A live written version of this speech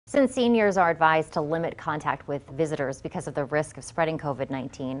Since seniors are advised to limit contact with visitors because of the risk of spreading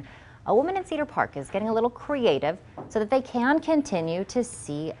COVID-19, a woman in Cedar Park is getting a little creative so that they can continue to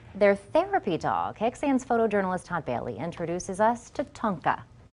see their therapy dog. KXAN's photojournalist Todd Bailey introduces us to Tonka.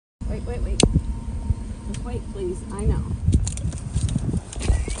 Wait. Just wait, please. I know.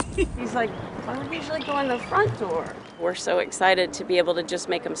 He's like, I would usually go in the front door. We're so excited to be able to just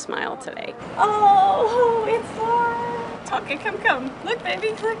make him smile today. Oh, it's Laura. Tonka, come. Look, baby,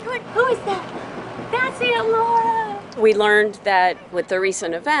 look. Who is that? That's Aunt Laura. We learned that with the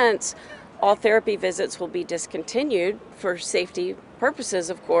recent events, all therapy visits will be discontinued for safety purposes,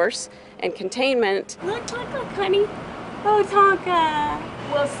 of course, and containment. Look, honey. Oh, Tonka.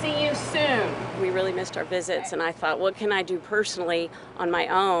 We'll see you soon. We really missed our visits, and I thought, what can I do personally on my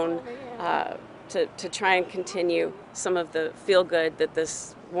own to try and continue some of the feel-good that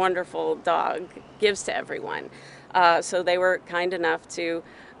this wonderful dog gives to everyone. So they were kind enough to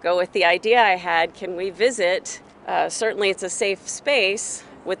go with the idea I had. Can we visit? Certainly it's a safe space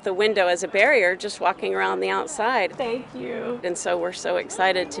with the window as a barrier, just walking around the outside. Thank you. And so we're so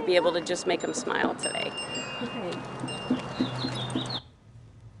excited to be able to just make them smile today. Okay.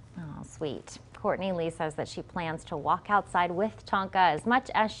 Oh, sweet. Courtney Lee says that she plans to walk outside with Tonka as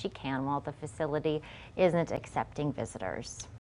much as she can while the facility isn't accepting visitors.